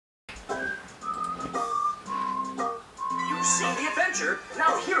seen the adventure,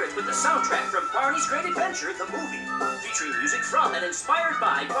 now hear it with the soundtrack from Barney's Great Adventure, the movie. Featuring music from and inspired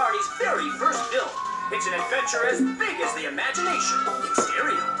by Barney's very first film. It's an adventure as big as the imagination in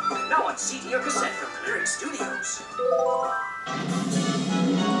stereo. Now on CD or cassette from Lyric Studios.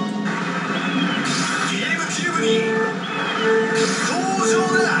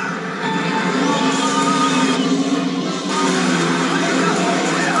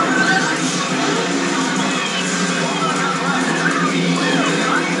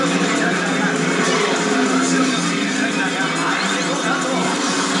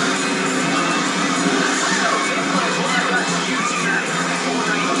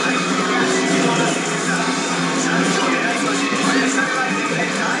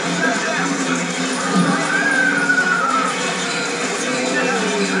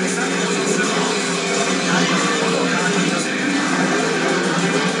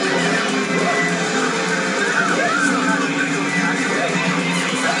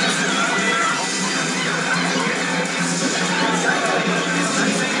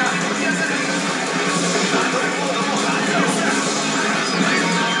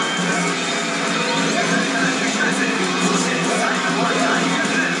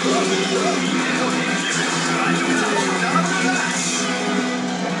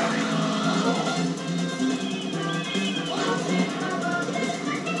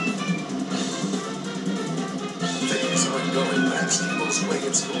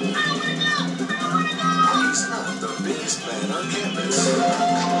 He's not the biggest man on campus. The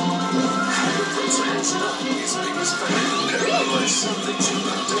principal's not his biggest fan. But something's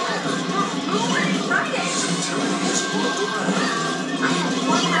about to happen. Friday! He's turning his world around. I have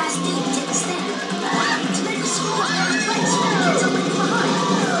one last thing to take a stand. To make the school a better place for the kids I'm leaving behind.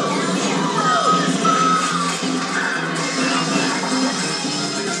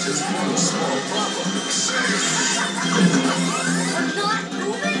 There's just one small problem. We're not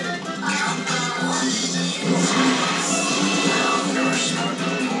moving? You're a smart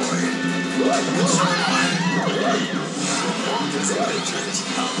little boy. Walker's adventure is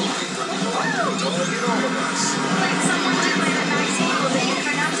probably going to target all of us. Like someone did by the nice evil day and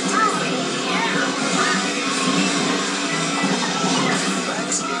forgot to tell me.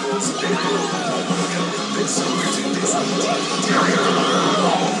 Max equals Big Blue. Coming this summer to Disney.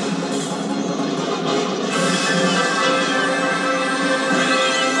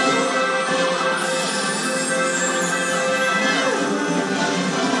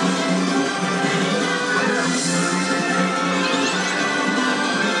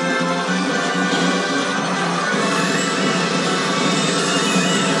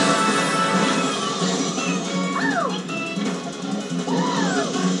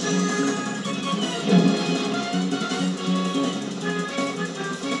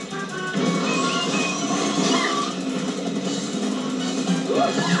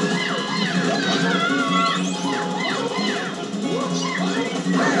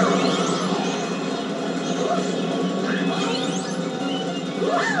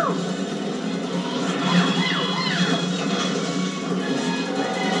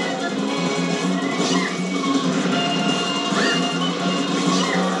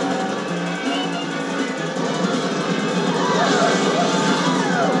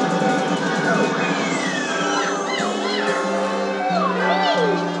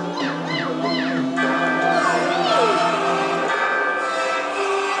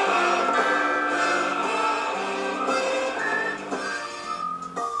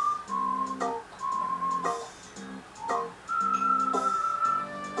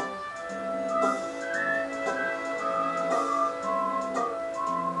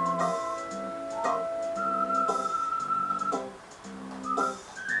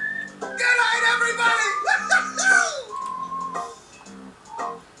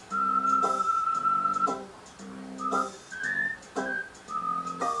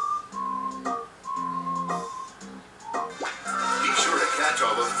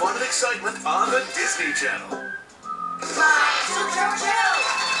 All the fun and excitement on the Disney Channel.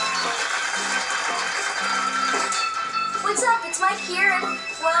 What's up? It's Mike here, and,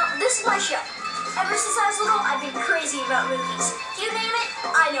 well, this is my show. Ever since I was little, I've been crazy about movies. You name it,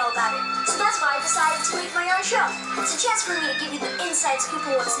 I know about it. So that's why I decided to make my own show. It's a chance for me to give you the inside scoop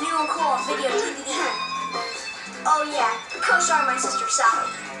of what's new and cool on video and DVD. Oh yeah, co-star my sister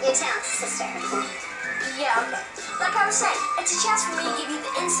Sally. Your talent sister. Yeah, okay. Like I was saying, it's a chance for me to give you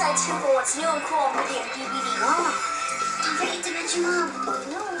the inside scoop of what's new and cool on video and DVD. Oh, don't forget to mention Mom.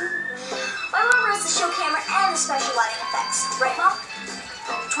 No. My mom runs the show camera and the special lighting effects. Right, Mom?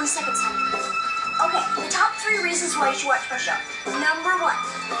 20 seconds, honey. Okay, the top 3 reasons why you should watch my show. Number 1,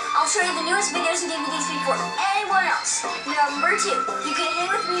 I'll show you the newest videos and DVDs before anyone someone else. Number 2, you can hang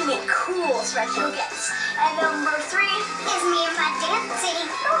with me and make cool special guests. And number 3, Is me and my dancing.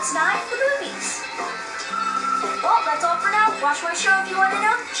 no, it's not, the movies. Well, that's all for now. Watch my show if you want to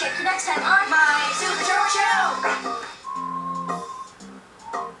know. Check you next time on